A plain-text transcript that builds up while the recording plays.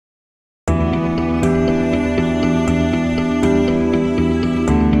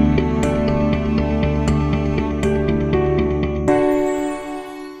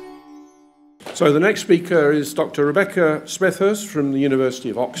So the next speaker is Dr. Rebecca Smethurst from the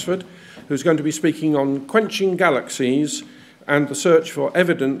University of Oxford, who's going to be speaking on Quenching Galaxies and the search for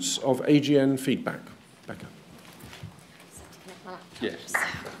evidence of AGN feedback. Rebecca. Yes.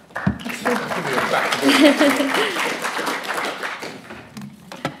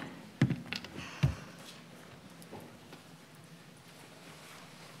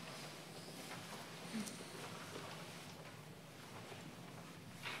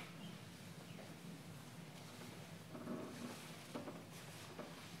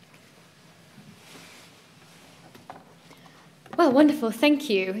 Well, wonderful, thank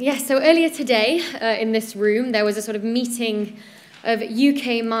you. Yes, so earlier today in this room, there was a sort of meeting of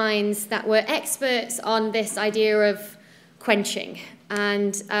UK minds that were experts on this idea of quenching.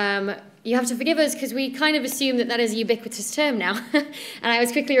 And you have to forgive us because we kind of assume that that is a ubiquitous term now. And I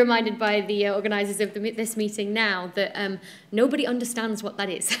was quickly reminded by the organisers of this meeting now that nobody understands what that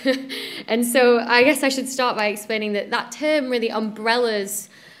is. And so I guess I should start by explaining that that term really umbrellas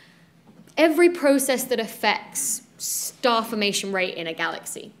every process that affects star formation rate in a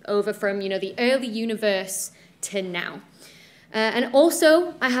galaxy, over from the early universe to now. And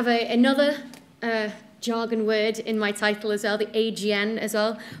also, I have another jargon word in my title as well, the AGN as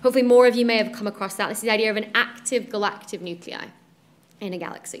well. Hopefully more of you may have come across that. This is the idea of an active galactic nuclei in a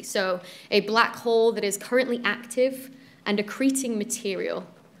galaxy. So a black hole that is currently active and accreting material,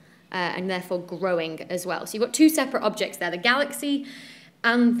 and therefore growing as well. So you've got two separate objects there, the galaxy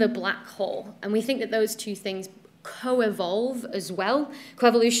and the black hole. And we think that those two things co-evolve as well.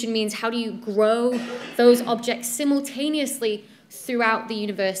 Coevolution means how do you grow those objects simultaneously throughout the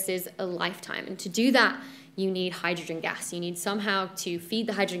universe's lifetime. And to do that, you need hydrogen gas. You need somehow to feed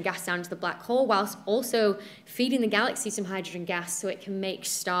the hydrogen gas down to the black hole whilst also feeding the galaxy some hydrogen gas so it can make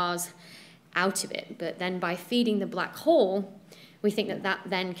stars out of it. But then by feeding the black hole, we think that that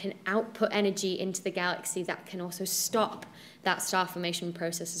then can output energy into the galaxy that can also stop that star formation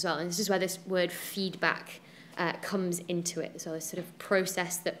process as well. And this is where this word feedback comes into it. So this sort of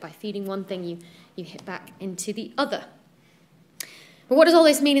process that by feeding one thing, you hit back into the other. But what does all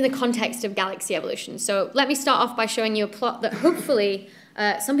this mean in the context of galaxy evolution? So let me start off by showing you a plot that hopefully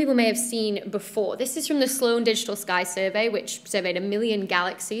some people may have seen before. This is from the Sloan Digital Sky Survey, which surveyed 1 million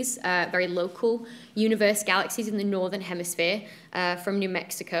galaxies, very local universe galaxies in the northern hemisphere from New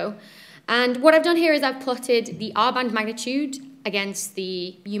Mexico. And what I've done here is I've plotted the R-band magnitude against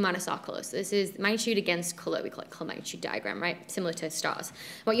the U-R color. So this is magnitude against color. We call it color magnitude diagram, right? Similar to stars.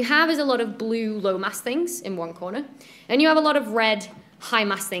 What you have is a lot of blue low mass things in one corner, and you have a lot of red high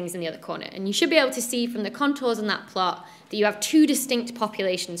mass things in the other corner. And you should be able to see from the contours on that plot that you have two distinct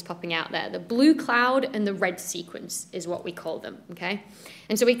populations popping out there. The blue cloud and the red sequence is what we call them, okay?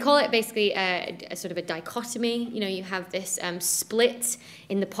 And so we call it basically a sort of a dichotomy. You have this split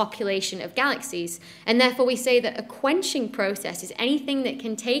in the population of galaxies. And therefore we say that a quenching process is anything that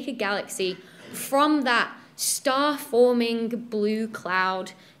can take a galaxy from that star-forming blue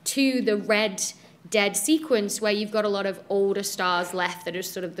cloud to the red dead sequence where you've got a lot of older stars left that are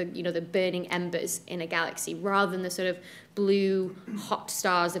sort of the the burning embers in a galaxy rather than the sort of blue hot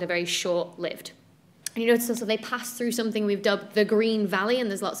stars that are very short-lived. And you notice also they pass through something we've dubbed the Green Valley, and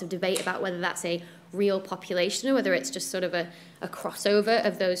there's lots of debate about whether that's a real population or whether it's just sort of a crossover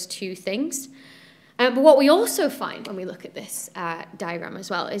of those two things. But what we also find when we look at this diagram as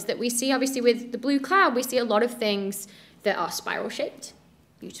well is that we see, obviously with the blue cloud, we see a lot of things that are spiral-shaped.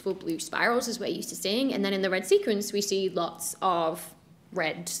 Beautiful blue spirals as we're used to seeing. And then in the red sequence, we see lots of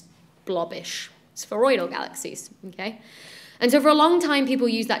red, blobbish, spheroidal galaxies, okay? And so for a long time, people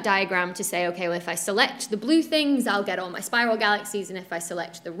use that diagram to say, okay, well, if I select the blue things, I'll get all my spiral galaxies, and if I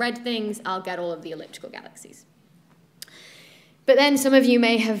select the red things, I'll get all of the elliptical galaxies. But then some of you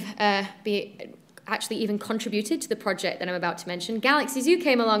may have actually even contributed to the project that I'm about to mention. Galaxies, you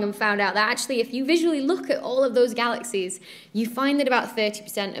came along and found out that actually if you visually look at all of those galaxies, you find that about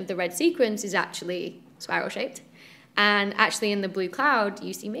 30% of the red sequence is actually spiral-shaped. And actually in the blue cloud,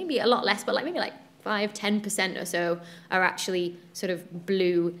 you see maybe a lot less, but maybe 5–10% or so are actually sort of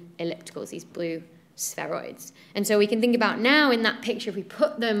blue ellipticals, these blue spheroids. And so we can think about now in that picture, if we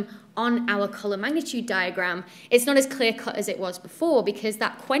put them on our color magnitude diagram, it's not as clear-cut as it was before because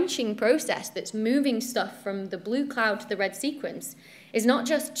that quenching process that's moving stuff from the blue cloud to the red sequence is not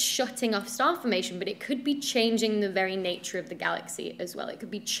just shutting off star formation, but it could be changing the very nature of the galaxy as well. It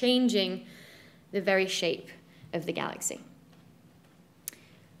could be changing the very shape of the galaxy.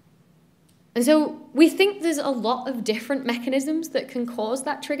 And so we think there's a lot of different mechanisms that can cause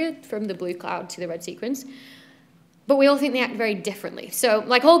that trigger from the blue cloud to the red sequence. But we all think they act very differently. So,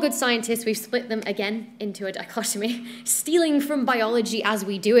 like all good scientists, we've split them again into a dichotomy, stealing from biology as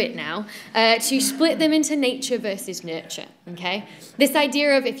we do it now, to split them into nature versus nurture, okay? This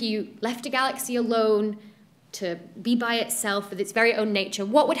idea of if you left a galaxy alone to be by itself with its very own nature,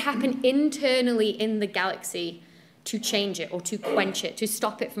 what would happen internally in the galaxy to change it or to quench it, to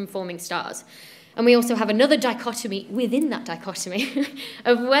stop it from forming stars? And we also have another dichotomy within that dichotomy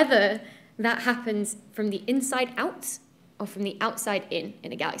of whether that happens from the inside out or from the outside in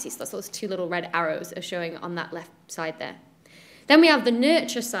a galaxy. So that's those two little red arrows are showing on that left side there. Then we have the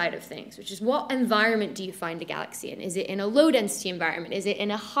nurture side of things, which is what environment do you find a galaxy in? Is it in a low-density environment? Is it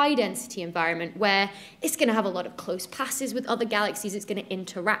in a high-density environment where it's going to have a lot of close passes with other galaxies? It's going to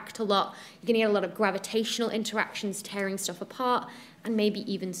interact a lot. You're going to get a lot of gravitational interactions, tearing stuff apart, and maybe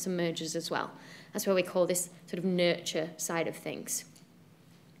even some mergers as well. That's where we call this sort of nurture side of things.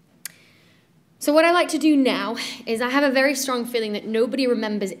 So what I like to do now is I have a very strong feeling that nobody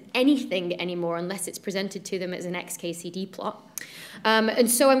remembers anything anymore unless it's presented to them as an XKCD plot. And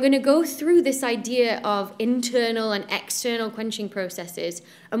so I'm going to go through this idea of internal and external quenching processes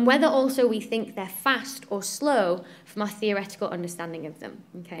and whether also we think they're fast or slow from our theoretical understanding of them.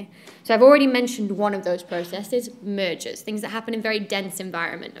 Okay? So I've already mentioned one of those processes, mergers, things that happen in very dense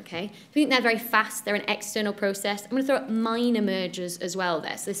environment. Okay? If we think they're very fast, they're an external process. I'm going to throw up minor mergers as well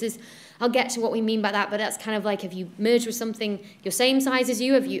there. So this is, I'll get to what we mean by that, but that's kind of like if you merge with something your same size as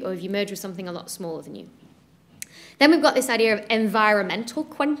you, or if you merge with something a lot smaller than you. Then we've got this idea of environmental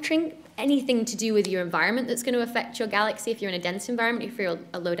quenching, anything to do with your environment that's going to affect your galaxy if you're in a dense environment, if you're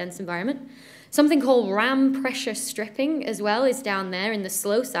a low-dense environment. Something called ram pressure stripping as well is down there in the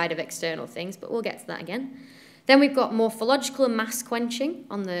slow side of external things, but we'll get to that again. Then we've got morphological and mass quenching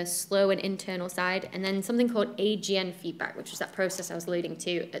on the slow and internal side, and then something called AGN feedback, which is that process I was alluding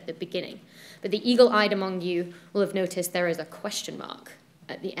to at the beginning. But the eagle-eyed among you will have noticed there is a question mark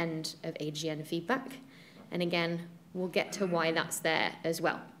at the end of AGN feedback. And again, we'll get to why that's there as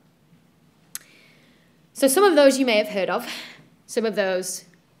well. So some of those you may have heard of. Some of those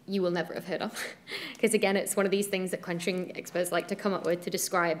you will never have heard of. Because again, it's one of these things that quenching experts like to come up with to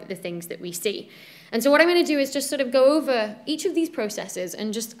describe the things that we see. And so what I'm going to do is just sort of go over each of these processes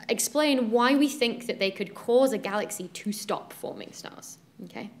and just explain why we think that they could cause a galaxy to stop forming stars.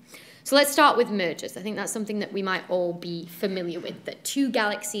 Okay? So let's start with mergers. I think that's something that we might all be familiar with, that two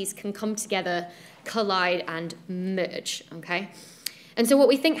galaxies can come together, collide, and merge, okay? And so what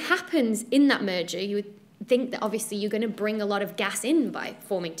we think happens in that merger, you would think that obviously you're going to bring a lot of gas in by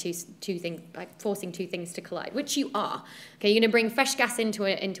forming two things, by forcing two things to collide, which you are. Okay, you're going to bring fresh gas into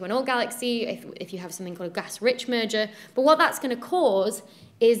an old galaxy if you have something called a gas-rich merger. But what that's going to cause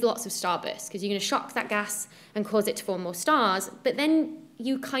is lots of starbursts, because you're going to shock that gas and cause it to form more stars, but then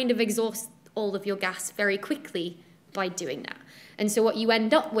you kind of exhaust all of your gas very quickly by doing that. And so what you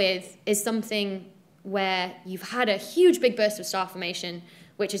end up with is something where you've had a huge big burst of star formation,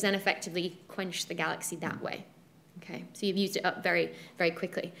 which has then effectively quenched the galaxy that way. Okay, so you've used it up very, very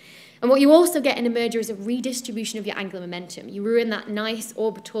quickly. And what you also get in a merger is a redistribution of your angular momentum. You ruin that nice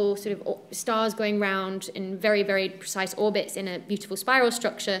orbital sort of stars going round in very, very precise orbits in a beautiful spiral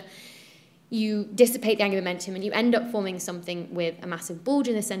structure. You dissipate the angular momentum and you end up forming something with a massive bulge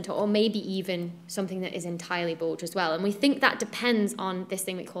in the center, or maybe even something that is entirely bulge as well. And we think that depends on this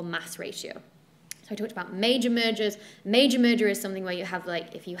thing we call mass ratio. So I talked about major mergers. Major merger is something where you have,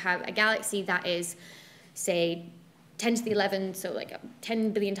 like, if you have a galaxy that is, say, 10 to the 11, so like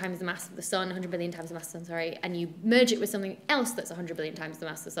 10 billion times the mass of the sun, 100 billion times the mass of the sun, sorry, and you merge it with something else that's 100 billion times the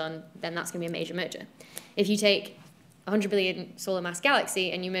mass of the sun, then that's going to be a major merger. If you take a 100 billion solar mass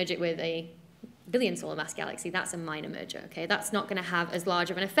galaxy and you merge it with a billion solar mass galaxy, that's a minor merger, okay? That's not going to have as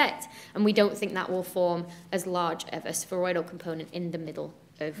large of an effect, and we don't think that will form as large of a spheroidal component in the middle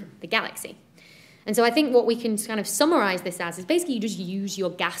of the galaxy. And so I think what we can kind of summarize this as is basically you just use your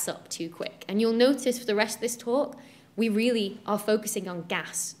gas up too quick. And you'll notice for the rest of this talk, we really are focusing on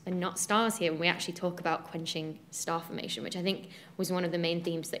gas and not stars here when we actually talk about quenching star formation, which I think was one of the main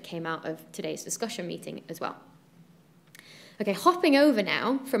themes that came out of today's discussion meeting as well. Okay, hopping over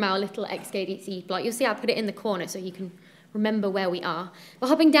now from our little XKDC plot, you'll see I put it in the corner so you can remember where we are. But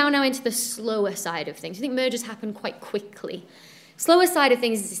hopping down now into the slower side of things, I think mergers happen quite quickly. Slower side of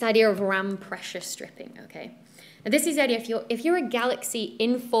things is this idea of ram pressure stripping, okay? Now this is the idea if you're a galaxy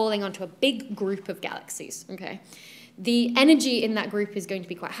infalling onto a big group of galaxies, okay? The energy in that group is going to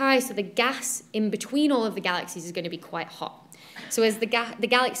be quite high, so the gas in between all of the galaxies is going to be quite hot. So as the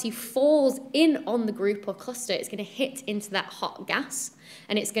galaxy falls in on the group or cluster, it's going to hit into that hot gas,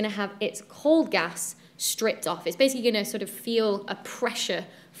 and it's going to have its cold gas stripped off. It's basically going to sort of feel a pressure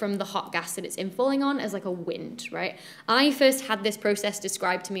from the hot gas that it's infalling on as like a wind, right? I first had this process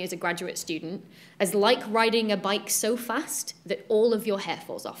described to me as a graduate student as like riding a bike so fast that all of your hair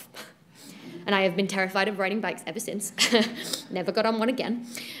falls off. And I have been terrified of riding bikes ever since. Never got on one again.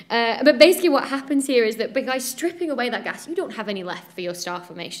 But basically what happens here is that by stripping away that gas, you don't have any left for your star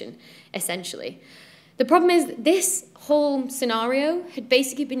formation, essentially. The problem is this whole scenario had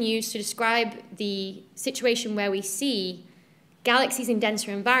basically been used to describe the situation where we see galaxies in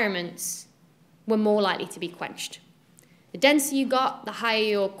denser environments were more likely to be quenched. The denser you got, the higher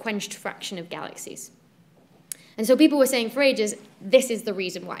your quenched fraction of galaxies. And so people were saying for ages, this is the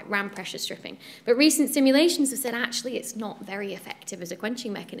reason why, ram pressure stripping. But recent simulations have said, actually, it's not very effective as a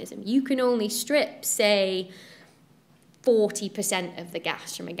quenching mechanism. You can only strip, say, 40% of the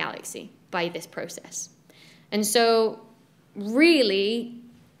gas from a galaxy by this process. And so, really,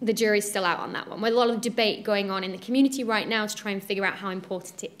 the jury's still out on that one. There's a lot of debate going on in the community right now to try and figure out how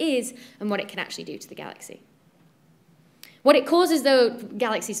important it is and what it can actually do to the galaxy. What it causes, though,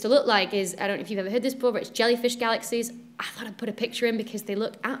 galaxies to look like is, I don't know if you've ever heard this before, but it's jellyfish galaxies. I thought I'd put a picture in because they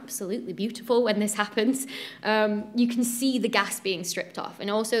look absolutely beautiful when this happens. You can see the gas being stripped off. And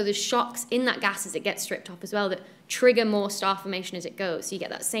also the shocks in that gas as it gets stripped off as well that trigger more star formation as it goes. So you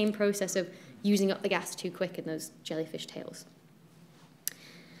get that same process of using up the gas too quick in those jellyfish tails.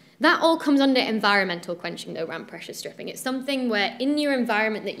 That all comes under environmental quenching, though, ram pressure stripping. It's something where in your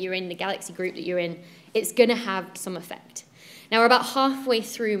environment that you're in, the galaxy group that you're in, it's going to have some effect. Now, we're about halfway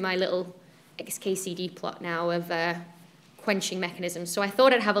through my little XKCD plot now of quenching mechanisms, so I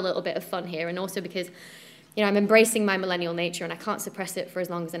thought I'd have a little bit of fun here, and also because I'm embracing my millennial nature and I can't suppress it for as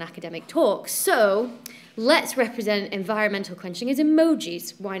long as an academic talk. So let's represent environmental quenching as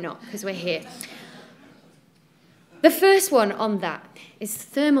emojis. Why not? Because we're here. The first one on that is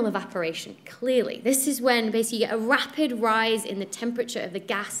thermal evaporation, clearly. This is when basically you get a rapid rise in the temperature of the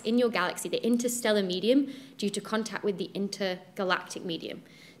gas in your galaxy, the interstellar medium, due to contact with the intergalactic medium.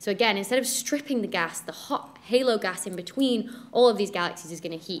 So again, instead of stripping the gas, the hot halo gas in between all of these galaxies is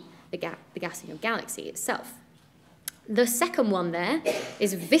going to heat the gas in your galaxy itself. The second one there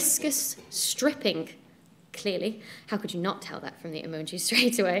is viscous stripping. Clearly, how could you not tell that from the emoji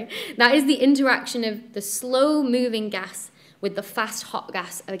straight away? That is the interaction of the slow-moving gas with the fast hot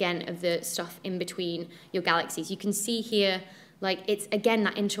gas, again, of the stuff in between your galaxies. You can see here, like, it's, again,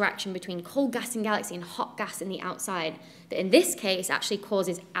 that interaction between cold gas in galaxy and hot gas in the outside that, in this case, actually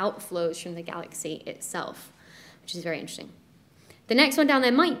causes outflows from the galaxy itself, which is very interesting. The next one down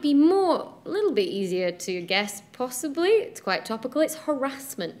there might be a little bit easier to guess, possibly. It's quite topical. It's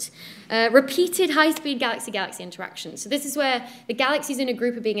harassment. Repeated high-speed galaxy-galaxy interactions. So this is where the galaxies in a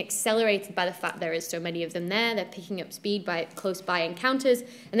group are being accelerated by the fact there is so many of them there. They're picking up speed by close-by encounters.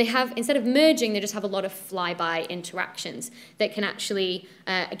 And they have, instead of merging, they just have a lot of flyby interactions that can actually,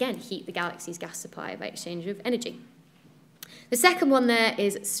 again, heat the galaxy's gas supply by exchange of energy. The second one there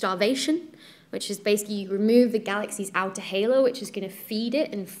is starvation, which is basically you remove the galaxy's outer halo, which is going to feed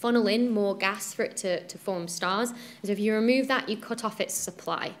it and funnel in more gas for it to form stars. And so if you remove that, you cut off its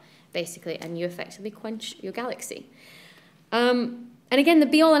supply, basically, and you effectively quench your galaxy. And again, the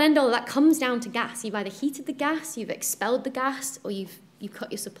be-all and end-all, that comes down to gas. You've either heated the gas, you've expelled the gas, or you've cut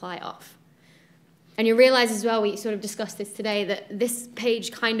your supply off. And you realize as well, we sort of discussed this today, that this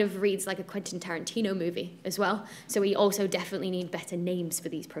page kind of reads like a Quentin Tarantino movie as well. So we also definitely need better names for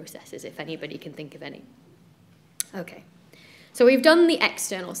these processes, if anybody can think of any. Okay, so we've done the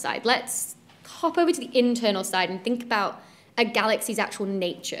external side. Let's hop over to the internal side and think about a galaxy's actual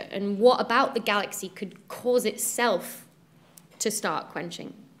nature and what about the galaxy could cause itself to start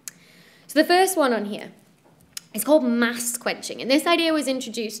quenching. So the first one on here is called mass quenching. And this idea was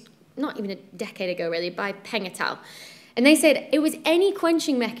introduced not even a decade ago, really, by Peng et al. And they said it was any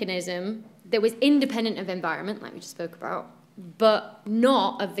quenching mechanism that was independent of environment, like we just spoke about, but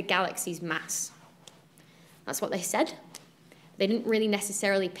not of the galaxy's mass. That's what they said. They didn't really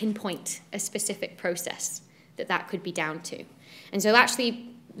necessarily pinpoint a specific process that could be down to. And so actually,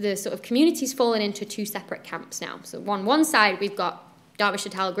 the sort of community's fallen into two separate camps now. So on one side, we've got Darvish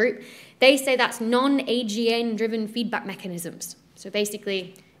et al. Group. They say that's non-AGN-driven feedback mechanisms. So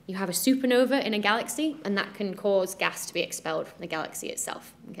basically, you have a supernova in a galaxy, and that can cause gas to be expelled from the galaxy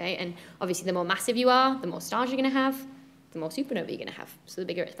itself. Okay? And obviously, the more massive you are, the more stars you're going to have, the more supernova you're going to have. So the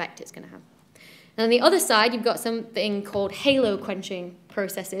bigger effect it's going to have. And on the other side, you've got something called halo quenching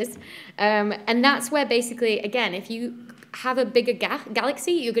processes. And that's where basically, again, if you have a bigger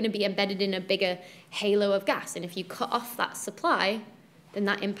galaxy, you're going to be embedded in a bigger halo of gas. And if you cut off that supply, then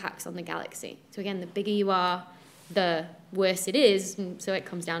that impacts on the galaxy. So again, the bigger you are, the worse it is. And so it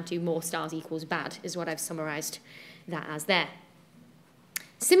comes down to more stars equals bad, is what I've summarized that as there.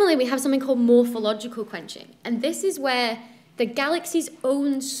 Similarly, we have something called morphological quenching, and this is where the galaxy's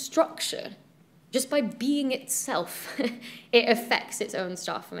own structure, just by being itself, it affects its own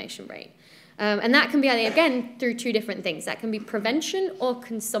star formation rate. And that can be, again, through two different things. That can be prevention or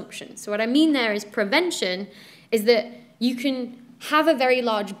consumption. So what I mean there is prevention is that you can have a very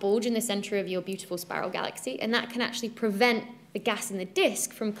large bulge in the center of your beautiful spiral galaxy, and that can actually prevent the gas in the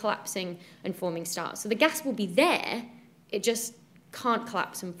disk from collapsing and forming stars. So the gas will be there, it just can't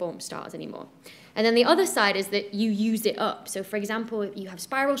collapse and form stars anymore. And then the other side is that you use it up. So for example, if you have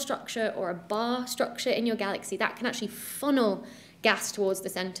spiral structure or a bar structure in your galaxy, that can actually funnel gas towards the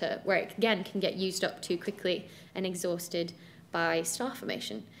center, where it, again, can get used up too quickly and exhausted by star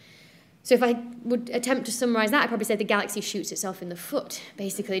formation. So if I would attempt to summarize that, I'd probably say the galaxy shoots itself in the foot,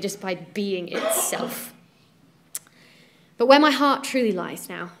 basically just by being itself. But where my heart truly lies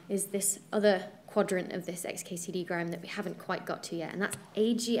now is this other quadrant of this XKCD diagram that we haven't quite got to yet, and that's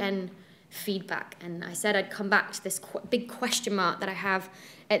AGN feedback. And I said I'd come back to this big question mark that I have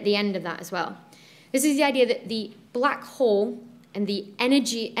at the end of that as well. This is the idea that the black hole and the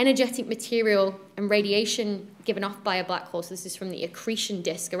energetic material and radiation given off by a black hole, so this is from the accretion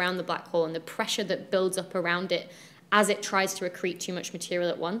disk around the black hole and the pressure that builds up around it as it tries to accrete too much material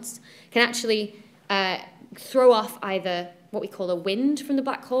at once, can actually throw off either what we call a wind from the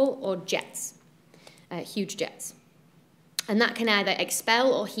black hole or jets, huge jets. And that can either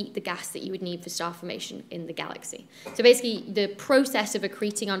expel or heat the gas that you would need for star formation in the galaxy. So basically, the process of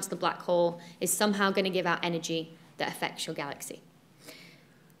accreting onto the black hole is somehow going to give out energy that affects your galaxy.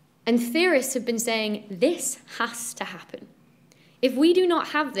 And theorists have been saying this has to happen. If we do not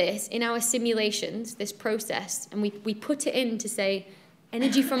have this in our simulations, this process, and we put it in to say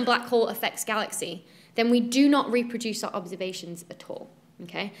energy from black hole affects galaxy, then we do not reproduce our observations at all.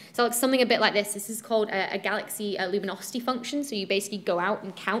 Okay? So it's something a bit like this. This is called a galaxy luminosity function. So you basically go out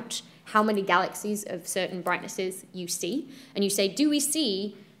and count how many galaxies of certain brightnesses you see. And you say, do we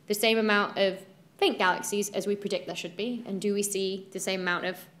see the same amount of faint galaxies as we predict there should be? And do we see the same amount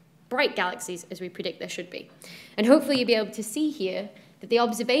of bright galaxies as we predict there should be? And hopefully you'll be able to see here that the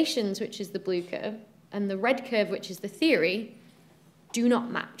observations, which is the blue curve, and the red curve, which is the theory, do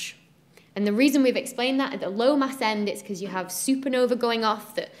not match. And the reason we've explained that at the low mass end is because you have supernova going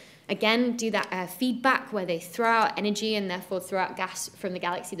off that, again, do that feedback where they throw out energy and therefore throw out gas from the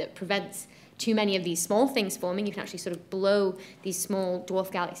galaxy that prevents too many of these small things forming. You can actually sort of blow these small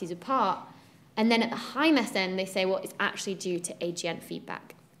dwarf galaxies apart. And then at the high mass end, they say, well, it's actually due to AGN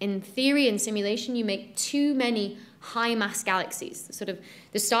feedback. In theory and simulation, you make too many high-mass galaxies.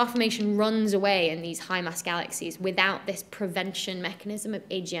 The star formation runs away in these high-mass galaxies without this prevention mechanism of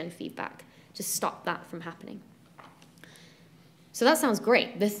AGN feedback to stop that from happening. So that sounds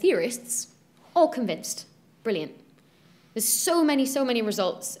great. The theorists, all convinced. Brilliant. There's so many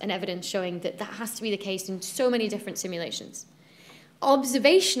results and evidence showing that that has to be the case in so many different simulations.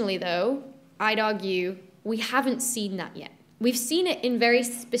 Observationally, though, I'd argue we haven't seen that yet. We've seen it in very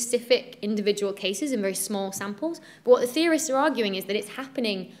specific individual cases in very small samples, but what the theorists are arguing is that it's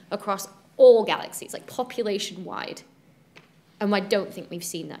happening across all galaxies, like population-wide. And I don't think we've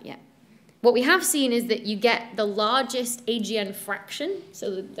seen that yet. What we have seen is that you get the largest AGN fraction,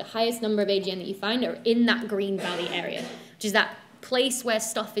 so the highest number of AGN that you find are in that green valley area, which is that place where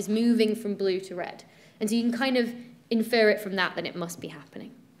stuff is moving from blue to red. And so you can kind of infer it from that it must be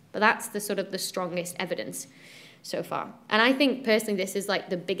happening. But that's the strongest evidence so far. And I think personally this is like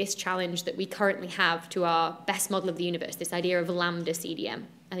the biggest challenge that we currently have to our best model of the universe, this idea of lambda CDM.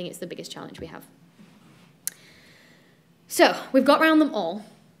 I think it's the biggest challenge we have. So we've got around them all.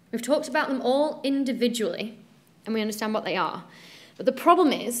 We've talked about them all individually, and we understand what they are. But the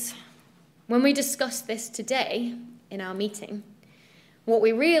problem is, when we discuss this today in our meeting, what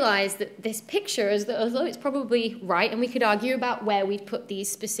we realize that this picture is that although it's probably right, and we could argue about where we'd put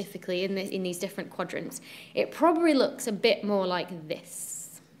these specifically in these different quadrants, it probably looks a bit more like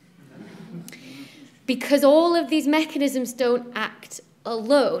this. Because all of these mechanisms don't act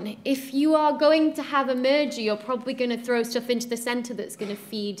alone. If you are going to have a merger, you're probably going to throw stuff into the center that's going to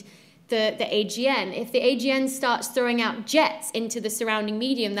feed the AGN. If the AGN starts throwing out jets into the surrounding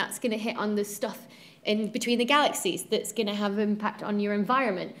medium, that's going to hit on the stuff in between the galaxies that's going to have an impact on your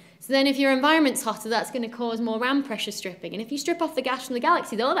environment. So then if your environment's hotter, that's going to cause more ram pressure stripping. And if you strip off the gas from the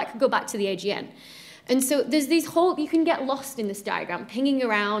galaxy, all that could go back to the AGN. And so there's these you can get lost in this diagram, pinging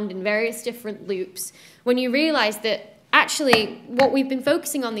around in various different loops, when you realize that actually what we've been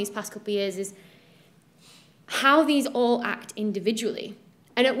focusing on these past couple of years is how these all act individually.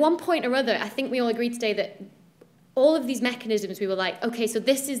 And at one point or other, I think we all agree today that all of these mechanisms, we were like, okay, so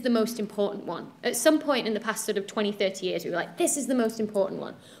this is the most important one. At some point in the past sort of 20, 30 years, we were like, this is the most important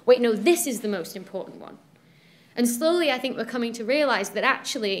one. Wait, no, this is the most important one. And slowly, I think we're coming to realize that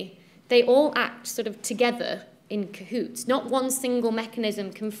actually they all act sort of together in cahoots. Not one single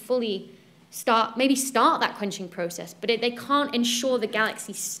mechanism can fully maybe start that quenching process, but they can't ensure the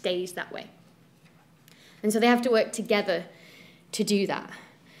galaxy stays that way. And so they have to work together to do that.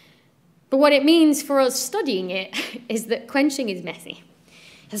 But what it means for us studying it is that quenching is messy.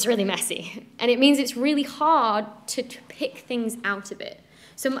 It's really messy. And it means it's really hard to pick things out of it.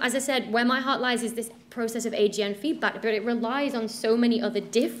 So as I said, where my heart lies is this process of AGN feedback, but it relies on so many other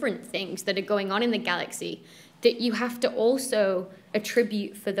different things that are going on in the galaxy that you have to also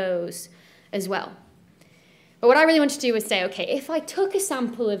attribute for those as well. But what I really want to do is say, okay, if I took a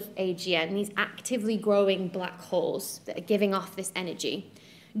sample of AGN, these actively growing black holes that are giving off this energy,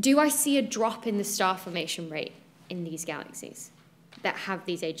 do I see a drop in the star formation rate in these galaxies that have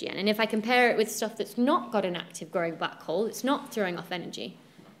these AGN? And if I compare it with stuff that's not got an active growing black hole, it's not throwing off energy,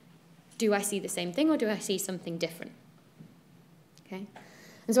 do I see the same thing or do I see something different? Okay.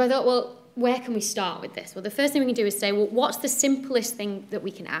 And so I thought, well, where can we start with this? Well, the first thing we can do is say, well, what's the simplest thing that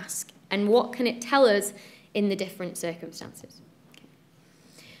we can ask? And what can it tell us in the different circumstances?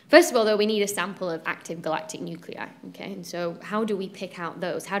 First of all, though, we need a sample of active galactic nuclei, okay? And so how do we pick out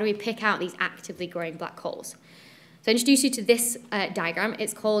those? How do we pick out these actively growing black holes? So I introduce you to this diagram.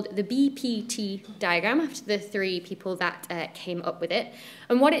 It's called the BPT diagram, after the three people that came up with it.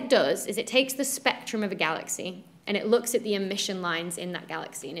 And what it does is it takes the spectrum of a galaxy and it looks at the emission lines in that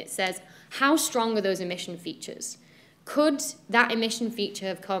galaxy, and it says, how strong are those emission features? Could that emission feature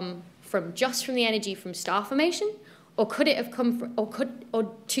have come from just from the energy from star formation? Or could it have come from,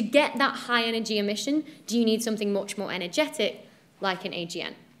 or to get that high energy emission, do you need something much more energetic, like an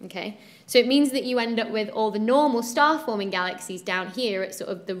AGN, okay? So it means that you end up with all the normal star-forming galaxies down here at sort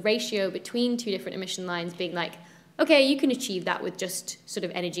of the ratio between two different emission lines being like, okay, you can achieve that with just sort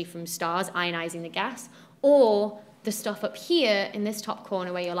of energy from stars ionizing the gas, or the stuff up here in this top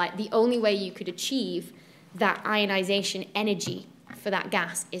corner where you're like, the only way you could achieve that ionization energy for that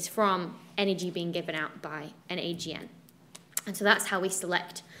gas is from energy being given out by an AGN. And so that's how we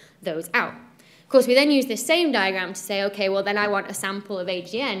select those out. Of course, we then use this same diagram to say, okay, well, then I want a sample of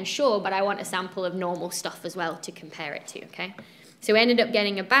AGN, sure, but I want a sample of normal stuff as well to compare it to, okay? So we ended up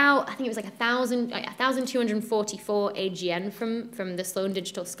getting about, I think it was like 1,244 AGN from the Sloan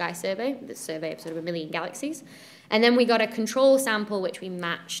Digital Sky Survey, the survey of sort of 1 million galaxies. And then we got a control sample, which we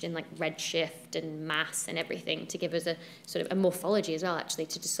matched in like redshift and mass and everything to give us a sort of a morphology as well, actually,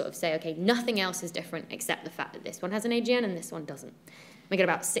 to just sort of say, okay, nothing else is different except the fact that this one has an AGN and this one doesn't. We got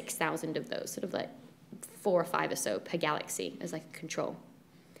about 6,000 of those, sort of like 4 or 5 or so per galaxy as like a control.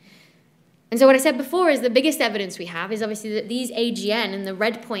 And so what I said before is the biggest evidence we have is obviously that these AGN and the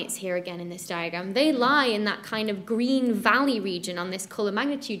red points here again in this diagram, they lie in that kind of green valley region on this color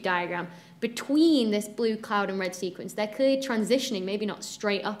magnitude diagram between this blue cloud and red sequence. They're clearly transitioning, maybe not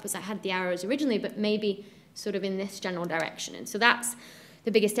straight up as I had the arrows originally, but maybe sort of in this general direction. And so that's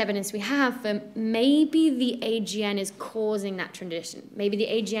the biggest evidence we have for maybe the AGN is causing that transition. Maybe the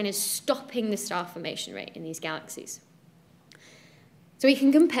AGN is stopping the star formation rate in these galaxies. So we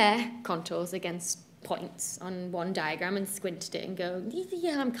can compare contours against points on one diagram and squint at it and go,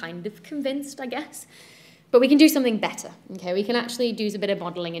 yeah, I'm kind of convinced, I guess. But we can do something better, okay? We can actually do a bit of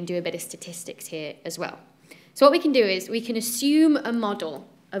modeling and do a bit of statistics here as well. So what we can do is we can assume a model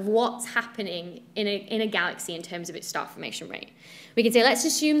of what's happening in a galaxy in terms of its star formation rate. We can say, let's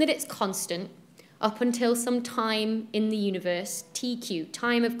assume that it's constant up until some time in the universe, TQ,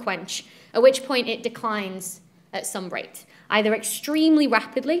 time of quench, at which point it declines at some rate, either extremely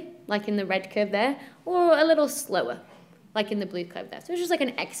rapidly, like in the red curve there, or a little slower, like in the blue curve there. So it's just like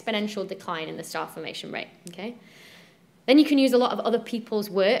an exponential decline in the star formation rate, okay? Then you can use a lot of other people's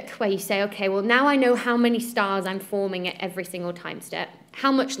work where you say, okay, well, now I know how many stars I'm forming at every single time step.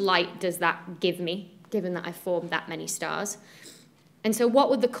 How much light does that give me, given that I've formed that many stars? And so what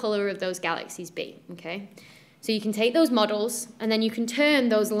would the color of those galaxies be, okay? So you can take those models, and then you can turn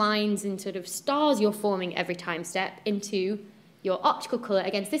those lines in sort of stars you're forming every time step into your optical color.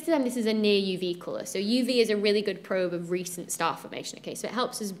 Against this time, this is a near UV color. So UV is a really good probe of recent star formation, okay? So it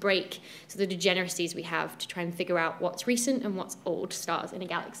helps us break the degeneracies we have to try and figure out what's recent and what's old stars in a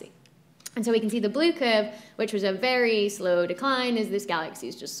galaxy. And so we can see the blue curve, which was a very slow decline as this galaxy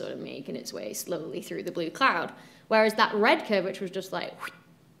is just sort of making its way slowly through the blue cloud. Whereas that red curve, which was just like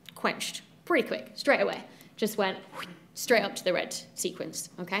quenched pretty quick, straight away, just went straight up to the red sequence,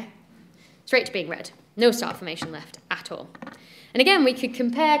 okay? Straight to being red. No star formation left at all. And again, we could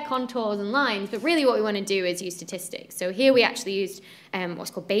compare contours and lines, but really what we want to do is use statistics. So here we actually used what's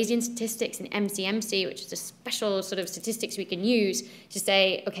called Bayesian statistics and MCMC, which is a special sort of statistics we can use to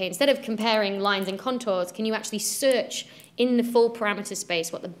say, okay, instead of comparing lines and contours, can you actually search in the full parameter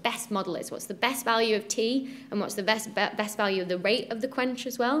space what the best model is? What's the best value of T, and what's the best value of the rate of the quench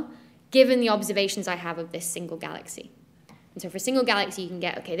as well, given the observations I have of this single galaxy. And so for a single galaxy, you can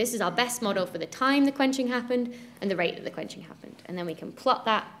get, okay, this is our best model for the time the quenching happened and the rate that the quenching happened. And then we can plot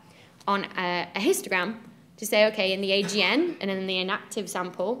that on a histogram to say, okay, in the AGN and in the inactive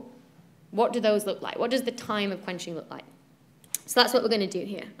sample, what do those look like? What does the time of quenching look like? So that's what we're going to do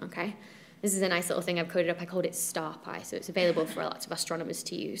here, okay? This is a nice little thing I've coded up. I called it Star Pi, so it's available for lots of astronomers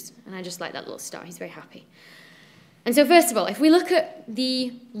to use. And I just like that little star. He's very happy. And so first of all, if we look at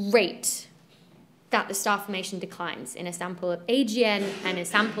the rate that the star formation declines in a sample of AGN and a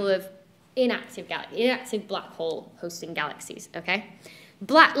sample of inactive black hole hosting galaxies, okay?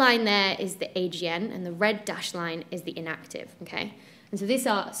 Black line there is the AGN, and the red dashed line is the inactive, okay? And so these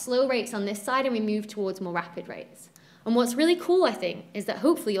are slow rates on this side, and we move towards more rapid rates. And what's really cool, I think, is that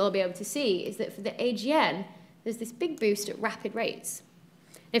hopefully you'll be able to see is that for the AGN, there's this big boost at rapid rates.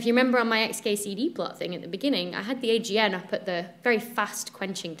 If you remember on my XKCD plot thing at the beginning, I had the AGN up at the very fast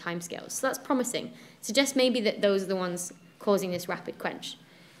quenching timescales. So that's promising. It suggests maybe that those are the ones causing this rapid quench.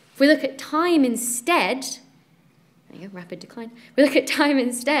 If we look at time instead, there you go, rapid decline. If we look at time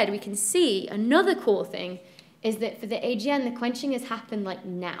instead, we can see another cool thing is that for the AGN, the quenching has happened like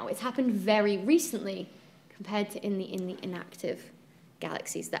now. It's happened very recently compared to in the inactive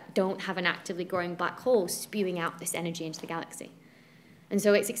galaxies that don't have an actively growing black hole spewing out this energy into the galaxy. And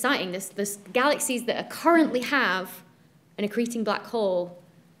so it's exciting. This galaxies that currently have an accreting black hole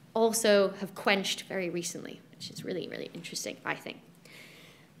also have quenched very recently, which is really, really interesting, I think.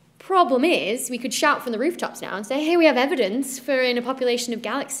 Problem is, we could shout from the rooftops now and say, hey, we have evidence for in a population of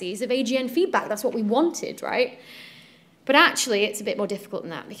galaxies of AGN feedback. That's what we wanted, right? But actually, it's a bit more difficult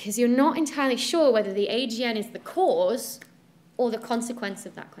than that because you're not entirely sure whether the AGN is the cause or the consequence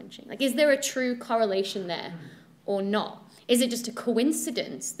of that quenching. Like, is there a true correlation there or not? Is it just a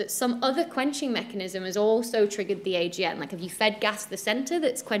coincidence that some other quenching mechanism has also triggered the AGN? Like, have you fed gas to the center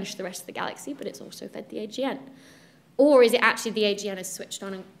that's quenched the rest of the galaxy, but it's also fed the AGN? Or is it actually the AGN has switched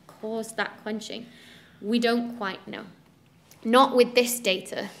on and caused that quenching? We don't quite know. Not with this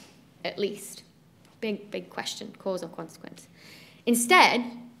data, at least. Big, big question, cause or consequence. Instead,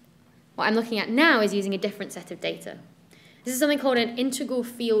 what I'm looking at now is using a different set of data. This is something called an integral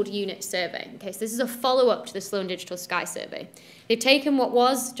field unit survey. Okay, so this is a follow-up to the Sloan Digital Sky Survey. They've taken what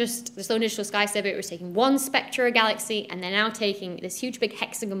was just the Sloan Digital Sky Survey. It was taking one spectra a galaxy, and they're now taking this huge big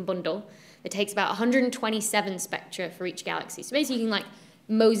hexagon bundle that takes about 127 spectra for each galaxy. So basically, you can like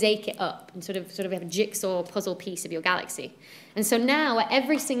mosaic it up and sort of have a jigsaw puzzle piece of your galaxy. And so now, at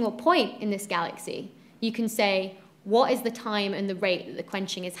every single point in this galaxy, you can say what is the time and the rate that the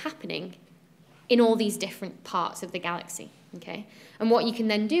quenching is happening in all these different parts of the galaxy, okay? And what you can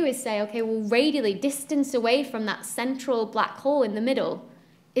then do is say, okay, well, radially, distance away from that central black hole in the middle,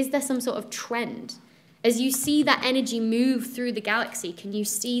 is there some sort of trend? As you see that energy move through the galaxy, can you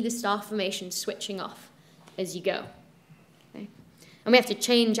see the star formation switching off as you go? Okay? And we have to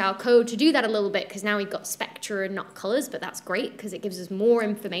change our code to do that a little bit because now we've got spectra and not colors, but that's great because it gives us more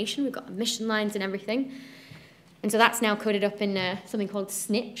information. We've got emission lines and everything. And so that's now coded up in something called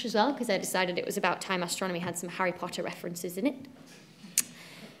Snitch as well, because I decided it was about time astronomy had some Harry Potter references in it.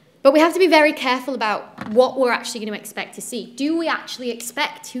 But we have to be very careful about what we're actually going to expect to see. Do we actually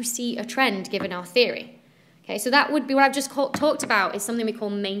expect to see a trend given our theory? Okay, so that would be what I've just talked about is something we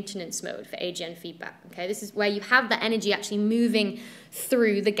call maintenance mode for AGN feedback. Okay, this is where you have the energy actually moving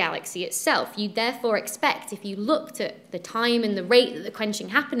through the galaxy itself. You therefore expect, if you looked at the time and the rate that the quenching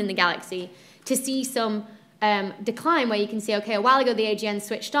happened in the galaxy, to see some decline where you can see, okay, a while ago the AGN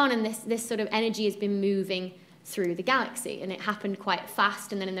switched on and this sort of energy has been moving through the galaxy and it happened quite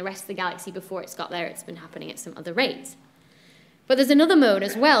fast, and then in the rest of the galaxy before it's got there it's been happening at some other rate. But there's another mode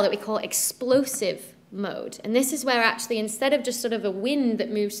as well that we call explosive mode, and this is where actually instead of just sort of a wind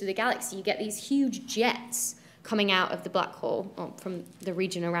that moves through the galaxy, you get these huge jets coming out of the black hole, or from the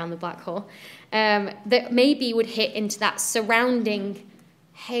region around the black hole, that maybe would hit into that surrounding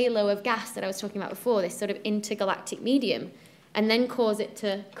halo of gas that I was talking about before, this sort of intergalactic medium, and then cause it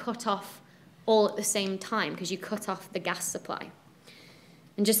to cut off all at the same time because you cut off the gas supply.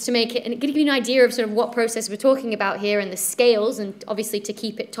 And just to make it, and give you an idea of sort of what process we're talking about here and the scales, and obviously to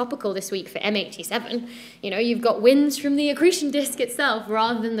keep it topical this week for M87, you know, you've got winds from the accretion disk itself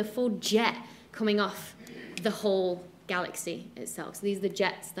rather than the full jet coming off the whole galaxy itself. So these are the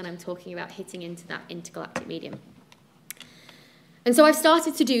jets that I'm talking about hitting into that intergalactic medium. And so I've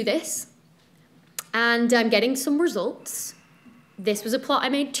started to do this, and I'm getting some results. This was a plot I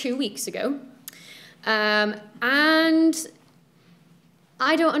made 2 weeks ago, and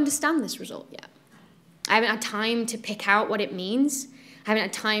I don't understand this result yet. I haven't had time to pick out what it means. I haven't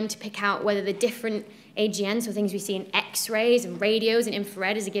had time to pick out whether the different AGN, so things we see in X-rays and radios and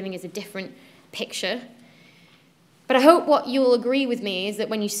infrared, is giving us a different picture. But I hope what you'll agree with me is that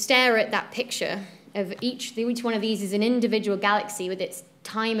when you stare at that picture of each one of these is an individual galaxy with its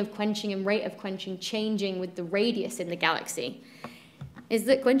time of quenching and rate of quenching changing with the radius in the galaxy, is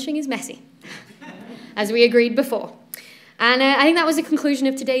that quenching is messy, as we agreed before. And I think that was the conclusion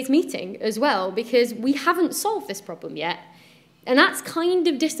of today's meeting as well, because we haven't solved this problem yet. And that's kind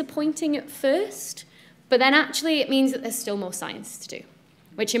of disappointing at first, but then actually it means that there's still more science to do,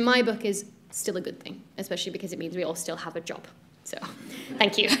 which in my book is still a good thing, especially because it means we all still have a job. So,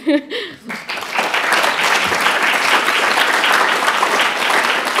 thank you.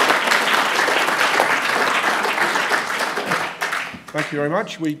 Thank you very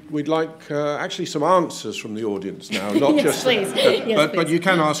much. We'd like actually some answers from the audience now, not yes, just. Please. Yes, please. But you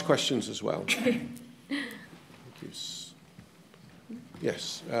can ask questions as well. Thank you.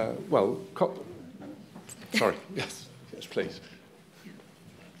 Yes. Sorry. Yes. Yes, please.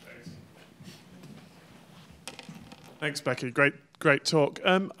 Thanks, Becky. Great talk.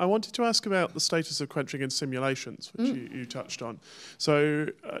 I wanted to ask about the status of quenching in simulations, which you touched on. So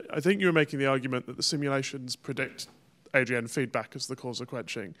I think you were making the argument that the simulations predict AGN feedback as the cause of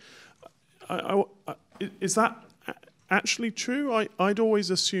quenching. Is that actually true? I'd always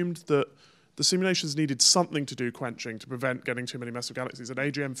assumed that the simulations needed something to do quenching to prevent getting too many massive galaxies, and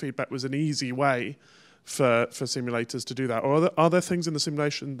AGN feedback was an easy way for simulators to do that. Or are there things in the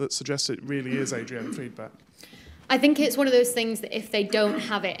simulation that suggest it really is AGN feedback? I think it's one of those things that if they don't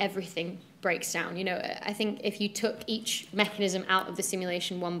have it, everything breaks down. You know, I think if you took each mechanism out of the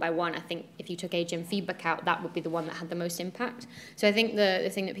simulation one by one, I think if you took AGN feedback out, that would be the one that had the most impact. So I think the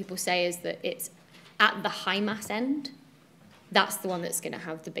thing that people say is that it's at the high mass end, that's the one that's going to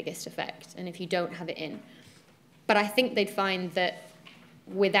have the biggest effect. And if you don't have it in. But I think they'd find that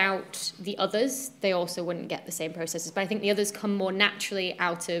without the others, they also wouldn't get the same processes. But I think the others come more naturally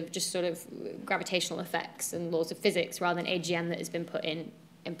out of just sort of gravitational effects and laws of physics rather than AGN that has been put in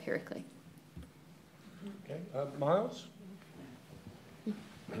empirically. Okay. Miles?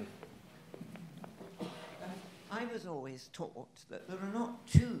 I was always taught that there are not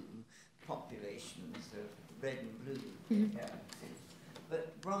two populations of red and blue galaxies,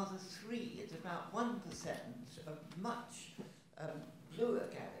 but rather three. It's about 1% of much bluer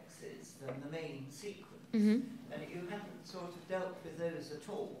galaxies than the main sequence. And you haven't sort of dealt with those at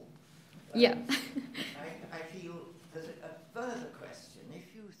all. Yeah. I feel there's a further question.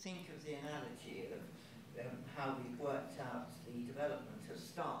 If you think of the analogy of how we've worked out the development of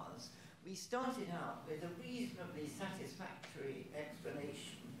stars, we started out with a reasonably satisfactory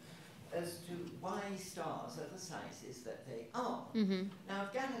explanation as to why stars are the sizes that they are. Now,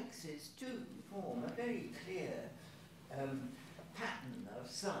 galaxies do form a very clear pattern of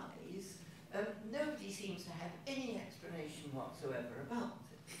size. Nobody seems to have any explanation whatsoever about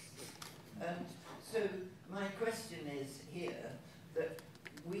this. And so my question is here that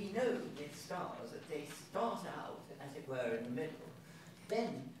we know with stars that they start out, as it were, in the middle,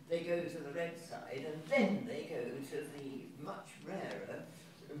 then they go to the red side, and then they go to the much rarer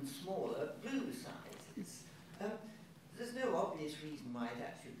and smaller blue sizes. There's no obvious reason why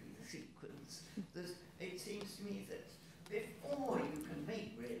that should be the sequence. It seems to me that before you can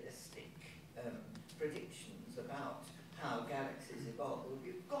make realistic predictions about how galaxies evolve,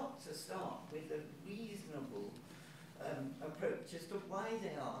 you've got to start with a reasonable approach as to why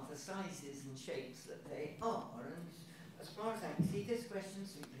they are the sizes and shapes that they are. And as far as I can see, this question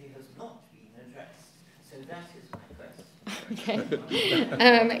simply has not been addressed. So that is my question.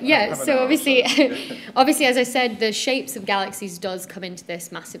 Okay. Yeah, so obviously, as I said, the shapes of galaxies does come into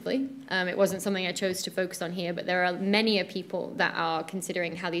this massively. It wasn't something I chose to focus on here, but there are many people that are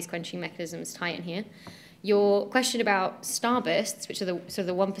considering how these quenching mechanisms tie in here. Your question about starbursts, which are the sort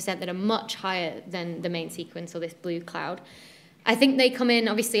of the 1% that are much higher than the main sequence or this blue cloud, I think they come in,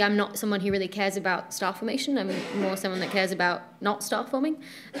 obviously I'm not someone who really cares about star formation, I'm more someone that cares about not star forming.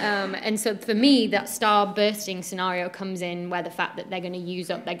 And so for me, that star bursting scenario comes in where the fact that they're going to use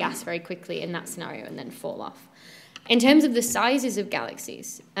up their gas very quickly in that scenario and then fall off. In terms of the sizes of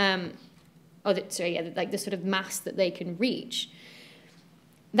galaxies, like the sort of mass that they can reach,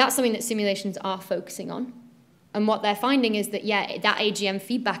 that's something that simulations are focusing on. And what they're finding is that, yeah, that AGN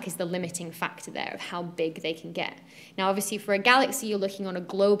feedback is the limiting factor there of how big they can get. Now, obviously, for a galaxy, you're looking on a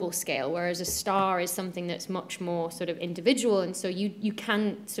global scale, whereas a star is something that's much more sort of individual. And so you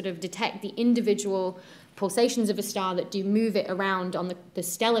can sort of detect the individual pulsations of a star that do move it around on the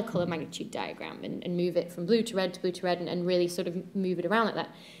stellar color magnitude diagram and move it from blue to red to blue to red and really sort of move it around like that.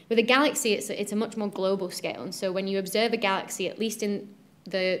 With a galaxy, it's a much more global scale. And so when you observe a galaxy, at least in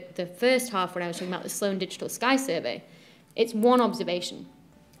the first half when I was talking about the Sloan Digital Sky Survey, it's one observation.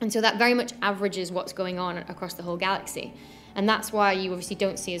 And so that very much averages what's going on across the whole galaxy. And that's why you obviously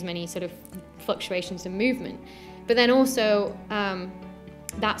don't see as many sort of fluctuations in movement. But then also,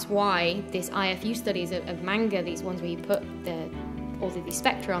 that's why these IFU studies of MANGA, these ones where you put all of these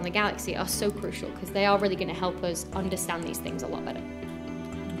spectra on the galaxy, are so crucial, because they are really going to help us understand these things a lot better.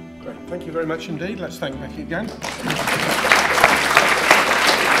 Great. Thank you very much indeed. Let's thank Becky again.